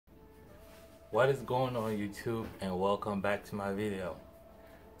What is going on YouTube, and welcome back to my video.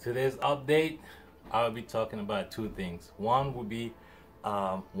 Today's update, I'll be talking about two things. One would be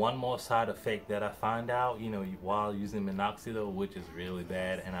one more side effect that I find out, while using minoxidil, which is really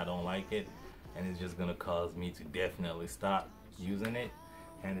bad and I don't like it, and it's just gonna cause me to definitely stop using it.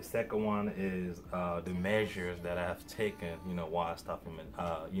 And the second one is the measures that I've taken, while I stopping,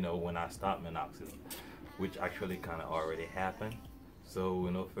 when I stopped minoxidil, which actually kind of already happened. So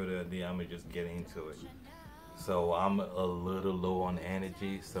with no further ado, I'm gonna just get into it. So I'm a little low on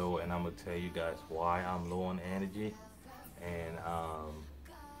energy, and I'm gonna tell you guys why I'm low on energy, and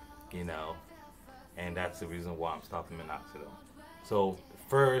and that's the reason why I'm stopping minoxidil. So the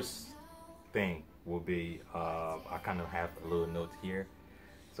first thing will be I kind of have a little note here,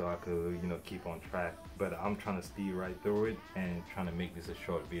 so I could keep on track. But I'm trying to speed right through it and trying to make this a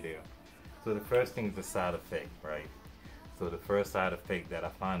short video. So the first thing is the side effect, right? So the first side effect that I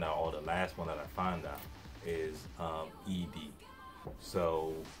find out, or the last one that I find out, is ED.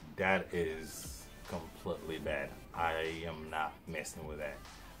 So that is completely bad. I am not messing with that.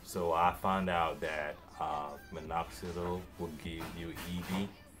 So I found out that minoxidil will give you ED,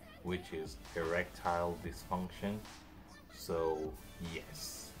 which is erectile dysfunction. So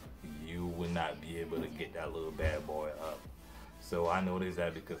yes, you will not be able to get that little bad boy up. So I noticed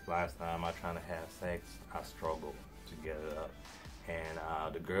that because last time I tried to have sex, I struggled to get it up,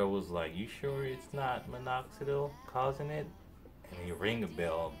 and the girl was like, "You sure it's not minoxidil causing it?" And he rang a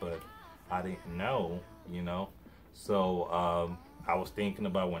bell, but I didn't know, So I was thinking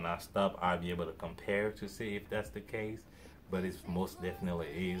about when I stop, I'd be able to compare to see if that's the case, but it's most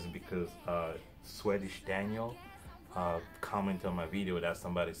definitely is, because Swedish Daniel commented on my video that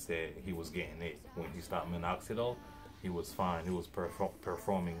somebody said he was getting it when he stopped minoxidil. He was fine. He was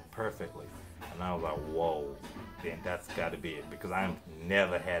performing perfectly. And I was like, whoa, then that's got to be it, because I've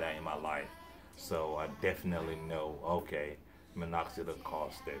never had that in my life. So I definitely know, okay, minoxidil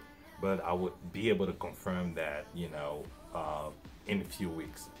caused it. But I would be able to confirm that, in a few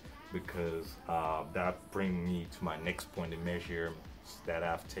weeks, because that brings me to my next point of measurements that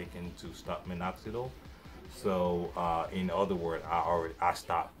I've taken to stop minoxidil. So in other words, I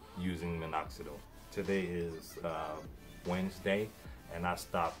stopped using minoxidil. Today is Wednesday, and I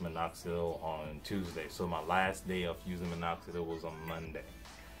stopped minoxidil on Tuesday. So my last day of using minoxidil was on Monday,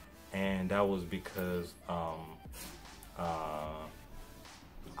 and that was because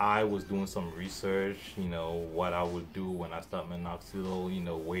I was doing some research, what I would do when I stopped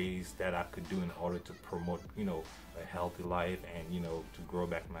minoxidil, ways that I could do in order to promote, a healthy life, and to grow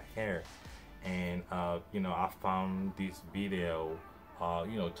back my hair. And I found this video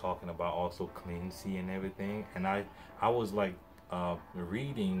talking about also cleansing and everything, and I was like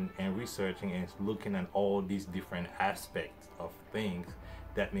reading and researching and looking at all these different aspects of things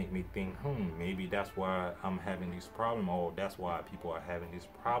that make me think, maybe that's why I'm having this problem, or that's why people are having this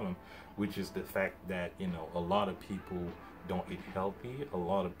problem, which is the fact that a lot of people don't eat healthy, a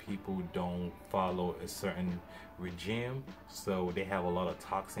lot of people don't follow a certain regime, so they have a lot of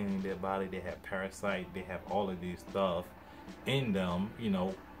toxin in their body, they have parasite, they have all of these stuff in them,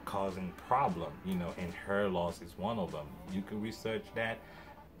 causing problem, and hair loss is one of them. You can research that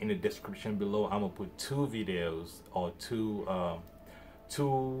in the description below. I'm gonna put two videos, or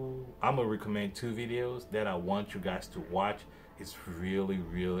I'm gonna recommend two videos that I want you guys to watch. It's really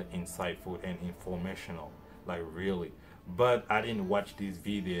insightful and informational, like really. But I didn't watch this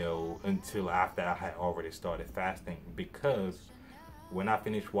video until after I had already started fasting, because when I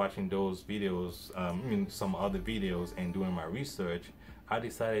finished watching those videos, some other videos, and doing my research, I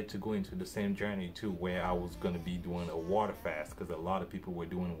decided to go into the same journey too, where I was going to be doing a water fast, because a lot of people were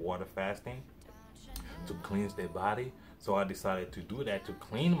doing water fasting to cleanse their body. So I decided to do that to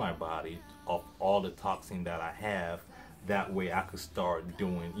clean my body of all the toxin that I have. That way I could start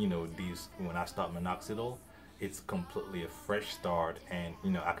doing, these, when I start minoxidil, it's completely a fresh start, and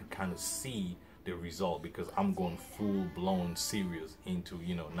I could kind of see the result, because I'm going full-blown serious into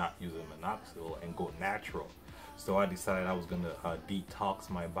not using minoxidil and go natural. So I decided I was gonna detox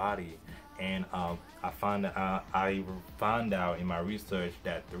my body, and I found out in my research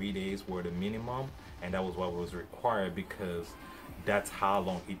that 3 days were the minimum, and that was what was required, because that's how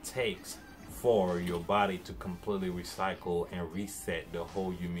long it takes for your body to completely recycle and reset the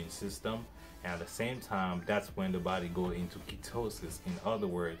whole immune system. And at the same time, that's when the body goes into ketosis. In other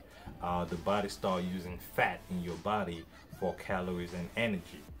words, the body starts using fat in your body for calories and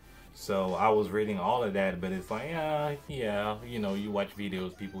energy. So I was reading all of that, but it's like, yeah, you know, you watch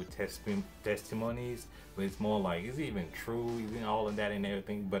videos, people with testimonies, but it's more like, is it even true? Is it all of that and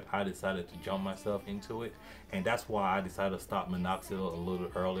everything? But I decided to jump myself into it, and that's why I decided to stop minoxidil a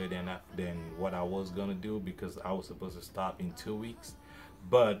little earlier than what I was gonna do, because I was supposed to stop in 2 weeks,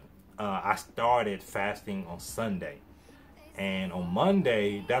 but I started fasting on Sunday. And on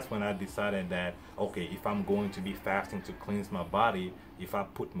Monday, that's when I decided that, okay, if I'm going to be fasting to cleanse my body, if I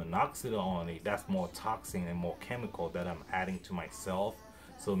put minoxidil on it, that's more toxin and more chemical that I'm adding to myself.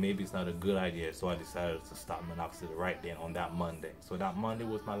 So maybe it's not a good idea. So I decided to stop minoxidil right then on that Monday. So that Monday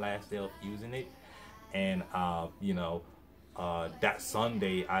was my last day of using it. And, you know, that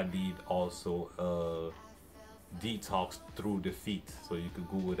Sunday I did also detox through the feet. So you could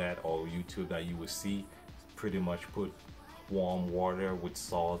Google that or YouTube that, you would see. Pretty much put warm water with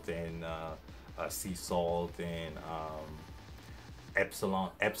salt and sea salt and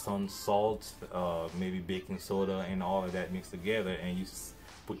Epsom salt, maybe baking soda, and all of that mixed together, and you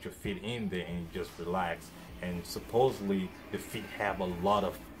put your feet in there and you just relax. And supposedly the feet have a lot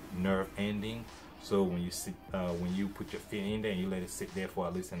of nerve ending, so when you sit, when you put your feet in there and you let it sit there for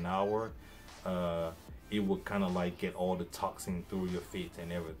at least an hour, it will kind of like get all the toxin through your feet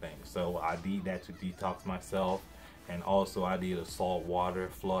and everything. So I did that to detox myself. And also I did a salt water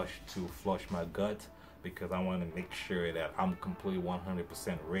flush to flush my gut, because I want to make sure that I'm completely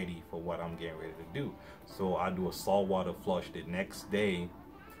 100% ready for what I'm getting ready to do. So I do a salt water flush the next day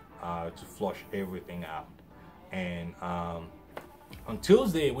to flush everything out. And on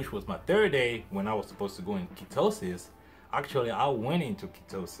Tuesday, which was my third day, when I was supposed to go in ketosis, actually I went into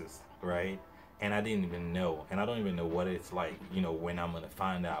ketosis, right? And I didn't even know, and I don't even know what it's like, you know, when I'm gonna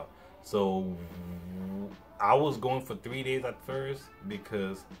find out. So I was going for 3 days at first,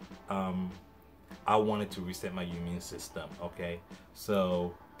 because I wanted to reset my immune system, okay?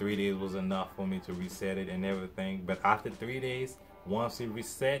 So 3 days was enough for me to reset it and everything. But after 3 days, once it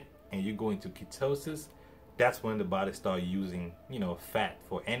reset and you go into ketosis, that's when the body starts using, you know, fat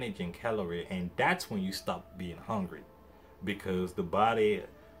for energy and calorie, and that's when you stop being hungry, because the body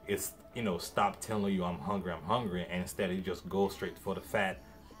is, you know, stop telling you I'm hungry, and instead it just goes straight for the fat,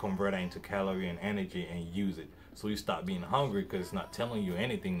 convert that into calorie and energy and use it. So you stop being hungry because it's not telling you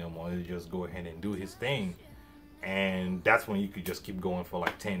anything no more. It just go ahead and do his thing, and that's when you could just keep going for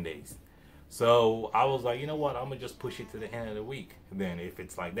like 10 days. So I was like, you know what, I'm gonna just push it to the end of the week then, if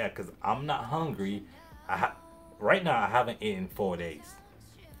it's like that, because I'm not hungry. Right now I haven't eaten 4 days.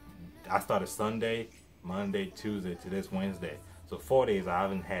 I started Sunday, Monday, Tuesday, to this Wednesday. So 4 days I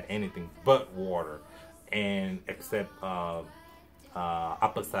haven't had anything but water, and except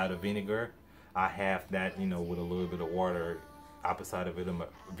apple cider vinegar. I have that, you know, with a little bit of water, apple cider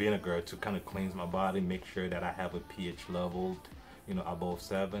vinegar, to kind of cleanse my body, make sure that I have a pH level, you know, above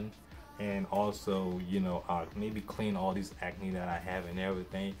 7, and also, you know, maybe clean all these acne that I have and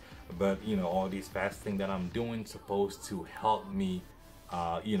everything. But you know, all these fasting that I'm doing supposed to help me,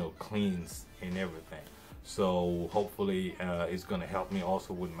 you know, cleanse and everything. So hopefully it's gonna help me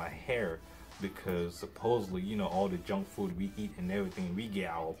also with my hair, because supposedly, you know, all the junk food we eat and everything, we get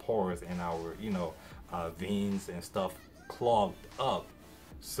our pores and our, you know, veins and stuff clogged up.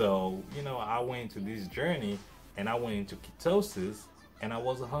 So, you know, I went into this journey and I went into ketosis, and I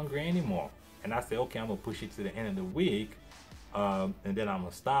wasn't hungry anymore. And I said, okay, I'm gonna push it to the end of the week, and then I'm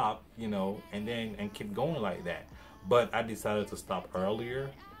gonna stop, you know, and keep going like that. But I decided to stop earlier,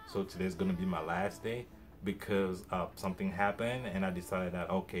 so today's gonna be my last day, because something happened, and I decided that,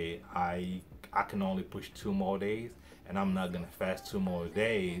 okay, I can only push 2 more days, and I'm not gonna fast 2 more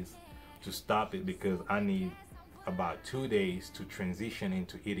days to stop it, because I need about 2 days to transition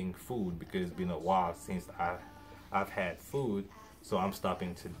into eating food, because it's been a while since I've had food. So I'm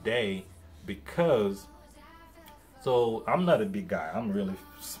stopping today, because, so I'm not a big guy, I'm really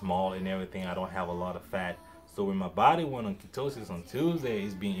small and everything, I don't have a lot of fat. So when my body went on ketosis on Tuesday,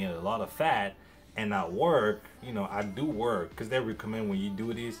 it's being a lot of fat. And at work, you know, I do work, because they recommend when you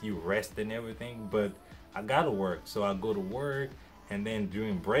do this, you rest and everything, but I gotta work. So I go to work, and then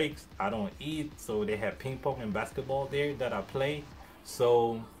during breaks, I don't eat. So they have ping pong and basketball there that I play.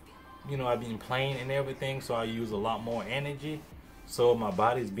 So, you know, I've been playing and everything, so I use a lot more energy. So my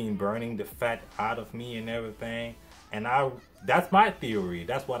body's been burning the fat out of me and everything. And that's my theory.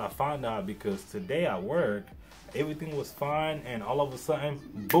 That's what I found out, because today at work, everything was fine, and all of a sudden,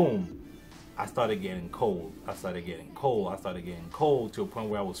 boom, I started getting cold. I started getting cold to a point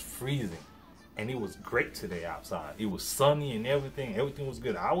where I was freezing. And it was great today outside. It was sunny and everything. Everything was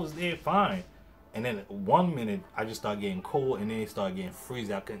good. I was there fine. And then 1 minute, I just started getting cold, and then it started getting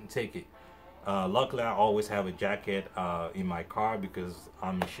freezing. I couldn't take it. Luckily, I always have a jacket in my car because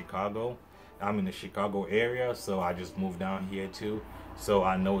I'm in Chicago. I'm in the Chicago area, so I just moved down here too. So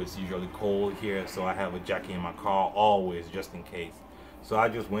I know it's usually cold here, so I have a jacket in my car always, just in case. So I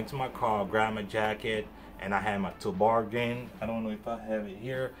just went to my car, grabbed my jacket, and I had my toboggan. I don't know if I have it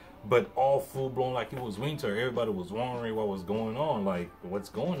here, but all full blown like it was winter. Everybody was wondering what was going on, like what's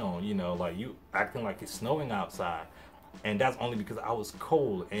going on, you know, like you acting like it's snowing outside. And that's only because I was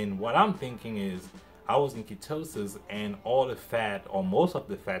cold. And what I'm thinking is I was in ketosis and all the fat or most of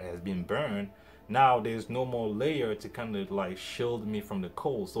the fat has been burned. Now there's no more layer to kind of like shield me from the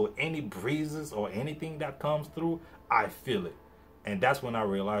cold. So any breezes or anything that comes through, I feel it. And that's when I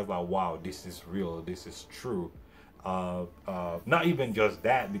realized, like, wow, this is real, this is true. Not even just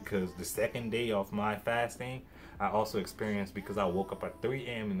that, because the second day of my fasting, I also experienced, because I woke up at 3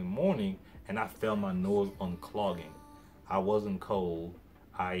 a.m. in the morning and I felt my nose unclogging. I wasn't cold.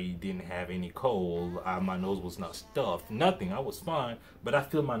 I didn't have any cold. My nose was not stuffed. Nothing. I was fine. But I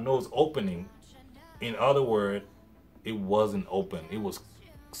feel my nose opening. In other words, it wasn't open. It was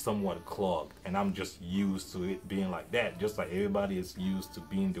somewhat clogged. And I'm just used to it being like that. Just like everybody is used to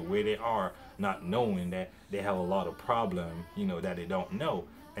being the way they are, not knowing that they have a lot of problem, you know, that they don't know.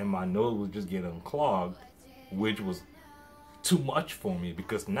 And my nose was just getting clogged, which was too much for me,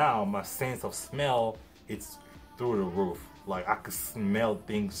 because now my sense of smell, it's through the roof. Like I could smell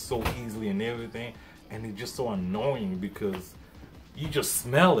things so easily and everything, and it's just so annoying because you just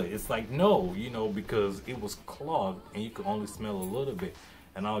smell it. It's like, no, you know, because it was clogged and you could only smell a little bit.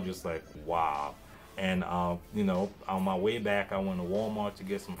 And I was just like, wow. And you know, on my way back I went to Walmart to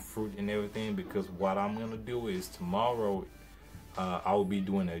get some fruit and everything, because what I'm gonna do is tomorrow I will be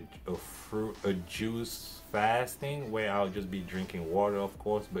doing a juice fasting, where I'll just be drinking water, of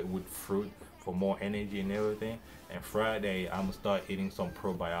course, but with fruit for more energy and everything. And Friday I'm gonna start eating some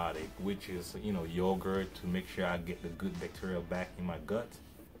probiotic, which is, you know, yogurt, to make sure I get the good bacteria back in my gut,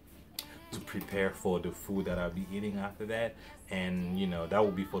 to prepare for the food that I'll be eating after that. And you know, that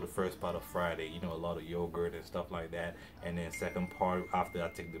will be for the first part of Friday, you know, a lot of yogurt and stuff like that. And then second part, after I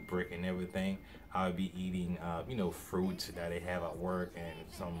take the break and everything, I'll be eating you know, fruits that they have at work and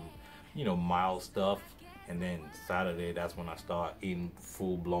some, you know, mild stuff. And then Saturday, that's when I start eating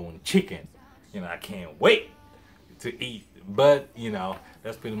full-blown chicken. You know, I can't wait to eat. But you know,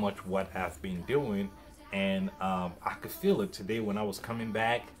 that's pretty much what I've been doing. And I could feel it today when I was coming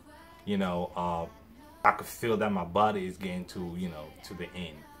back. You know, I could feel that my body is getting to, you know, to the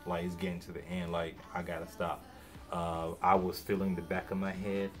end. Like it's getting to the end, like I gotta stop. I was feeling the back of my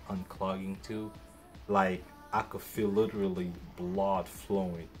head unclogging too. Like I could feel literally blood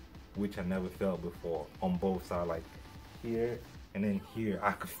flowing, which I never felt before, on both sides, like here and then here.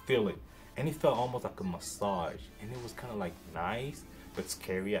 I could feel it, and it felt almost like a massage, and it was kind of like nice but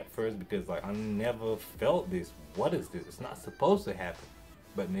scary at first, because like I never felt this. What is this? It's not supposed to happen,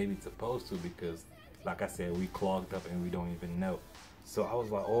 but maybe it's supposed to, because like I said, we clogged up and we don't even know. So I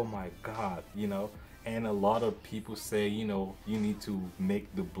was like, oh my God, you know. And a lot of people say, you know, you need to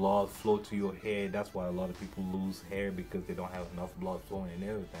make the blood flow to your head. That's why a lot of people lose hair, because they don't have enough blood flowing and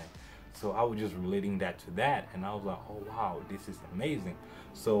everything. So I was just relating that to that, and I was like, oh wow, this is amazing.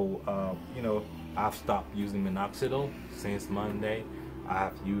 So you know, I've stopped using minoxidil since Monday. I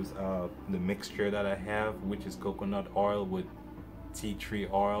have used the mixture that I have, which is coconut oil with tea tree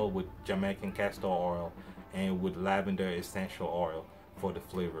oil, with Jamaican castor oil, and with lavender essential oil for the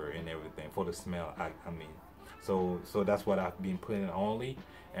flavor and everything, for the smell. I mean, so that's what I've been putting only.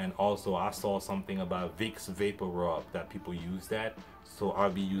 And also I saw something about Vicks Vapor Rub, that people use that, so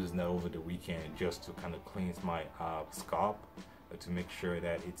I'll be using that over the weekend, just to kind of cleanse my scalp, to make sure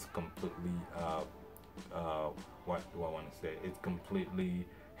that it's completely what do I want to say, it's completely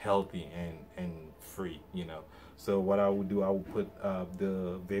healthy and free, you know. So what I would do, I would put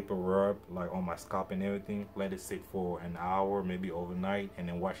the vapor rub like on my scalp and everything, let it sit for an hour, maybe overnight, and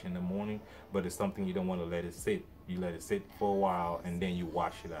then wash in the morning. But it's something you don't want to let it sit. You let it sit for a while and then you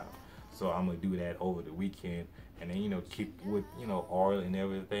wash it out. So I'm gonna do that over the weekend, and then, you know, keep with, you know, oil and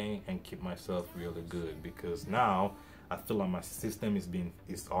everything, and keep myself really good, because now I feel like my system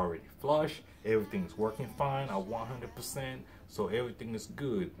is already flush. Everything's working fine at 100%. So everything is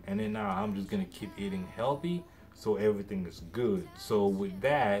good. And then now I'm just gonna keep eating healthy, so everything is good. So with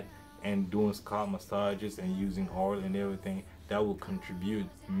that, and doing scalp massages and using oil and everything, that will contribute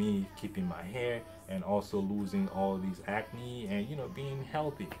me keeping my hair and also losing all these acne and, you know, being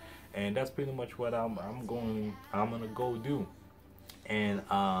healthy. And that's pretty much what I'm gonna go do. And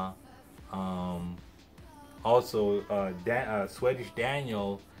also Swedish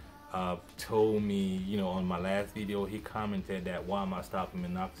Daniel told me, you know, on my last video, he commented that why am I stopping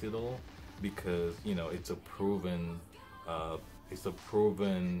minoxidil? because you know it's a proven uh,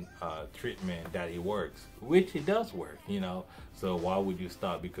 treatment that it works, which it does work, you know. So why would you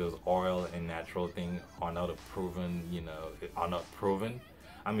stop because oil and natural things are not a proven, you know, are not proven.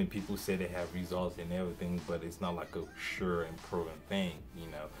 I mean, people say they have results and everything, but it's not like a sure and proven thing, you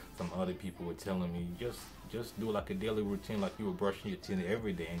know. Some other people were telling me just do like a daily routine, like you were brushing your teeth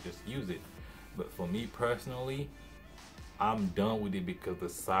every day, and just use it. But for me personally, I'm done with it because the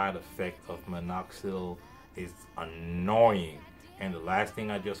side effect of minoxidil is annoying. And the last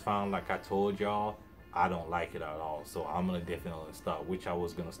thing I just found, like I told y'all, I don't like it at all. So I'm gonna definitely stop, which I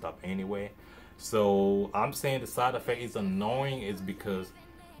was gonna stop anyway. So I'm saying the side effect is annoying is because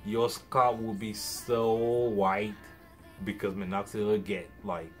your scalp will be so white because minoxidil get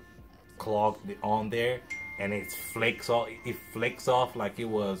like clogged on there, and it flakes off like it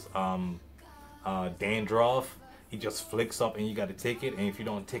was dandruff. It just flicks up and you got to take it, and if you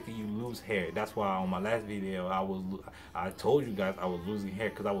don't take it you lose hair. That's why on my last video I told you guys I was losing hair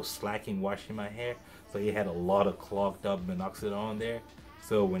because I was slacking washing my hair, so it had a lot of clogged up minoxidil on there.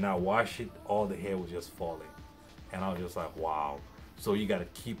 So when I wash it, all the hair was just falling, and I was just like, wow. So you got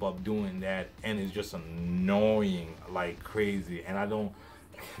to keep up doing that, and it's just annoying like crazy. And I don't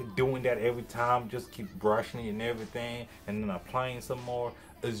doing that every time, just keep brushing it and everything and then applying some more.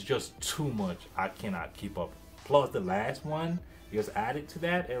 It's just too much. I cannot keep up. Plus the last one just added to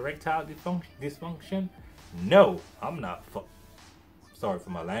that, erectile dysfunction. No, I'm not sorry for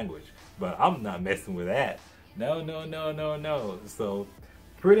my language, but I'm not messing with that. No, no, no, no, no. So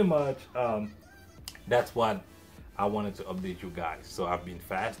pretty much that's what I wanted to update you guys. So I've been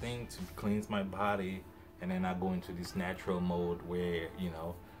fasting to cleanse my body, and then I go into this natural mode where, you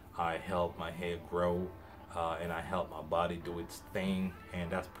know, I help my hair grow, and I help my body do its thing, and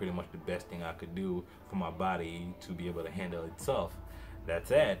that's pretty much the best thing I could do for my body to be able to handle itself.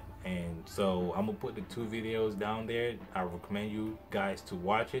 That's it. And so I'm gonna put the 2 videos down there. I recommend you guys to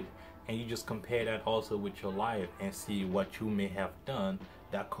watch it, and you just compare that also with your life and see what you may have done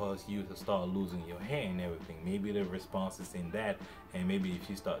that caused you to start losing your hair and everything. Maybe the response is in that, and maybe if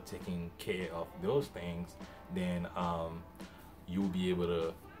you start taking care of those things, then you'll be able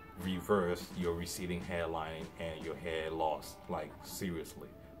to reverse your receding hairline and your hair loss, like seriously.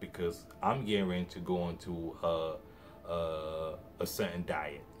 Because I'm getting ready to go into a certain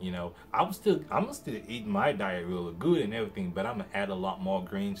diet, you know. I'm gonna still eat my diet really good and everything, but I'm gonna add a lot more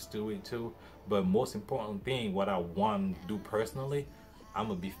greens to it too. But most important thing, what I want to do personally, I'm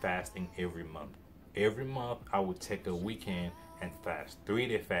gonna be fasting every month. Every month I would take a weekend and fast,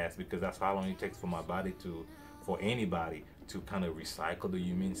 3-day fast, because that's how long it takes for my body to, for anybody to kind of recycle the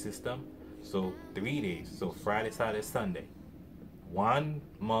immune system. So 3 days, so Friday, Saturday, Sunday, 1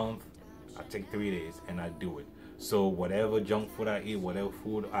 month, I take 3 days and I do it. So whatever junk food I eat, whatever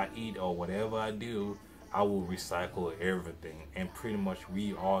food I eat, or whatever I do, I will recycle everything. And pretty much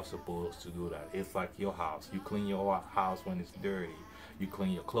we are supposed to do that. It's like your house. You clean your house when it's dirty. You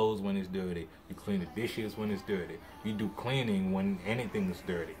clean your clothes when it's dirty. You clean the dishes when it's dirty. You do cleaning when anything is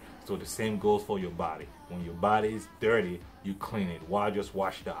dirty. So the same goes for your body. When your body is dirty, you clean it. Why just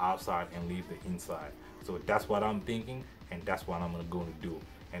wash the outside and leave the inside? So that's what I'm thinking, and that's what I'm going to do.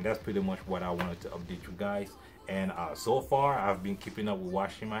 And that's pretty much what I wanted to update you guys. And so far, I've been keeping up with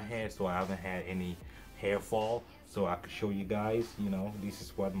washing my hair, so I haven't had any hair fall. So I could show you guys, you know, this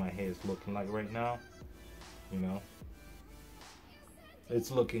is what my hair is looking like right now. You know,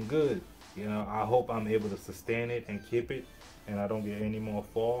 it's looking good. You know, I hope I'm able to sustain it and keep it, and I don't get any more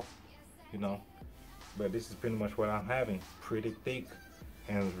fall, you know. But this is pretty much what I'm having. Pretty thick,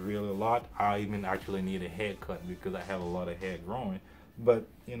 and it's really a lot. I even actually need a haircut because I have a lot of hair growing. But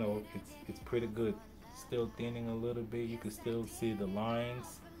you know, it's pretty good. Still thinning a little bit. You can still see the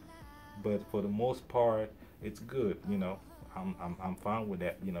lines, but for the most part, it's good. You know, I'm fine with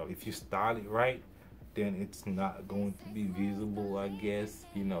that. You know, if you style it right, then it's not going to be visible, I guess.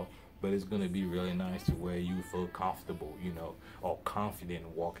 You know, but it's gonna be really nice to where you feel comfortable, you know, or confident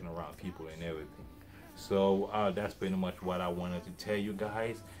walking around people and everything. So that's pretty much what I wanted to tell you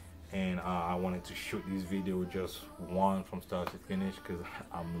guys. And I wanted to shoot this video just one from start to finish because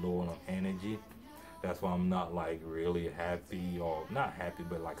I'm low on energy. That's why I'm not like really happy, or not happy,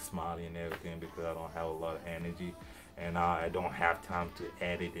 but like smiling and everything, because I don't have a lot of energy, and I don't have time to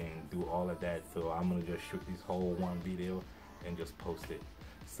edit and do all of that. So I'm gonna just shoot this whole one video and just post it.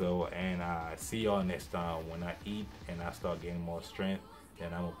 So, and I see y'all next time. When I eat and I start getting more strength,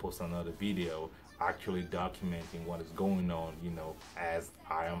 then I'm gonna post another video actually documenting what is going on, you know, as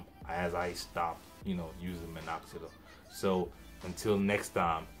I stop, you know, using minoxidil. So until next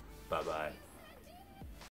time, bye bye.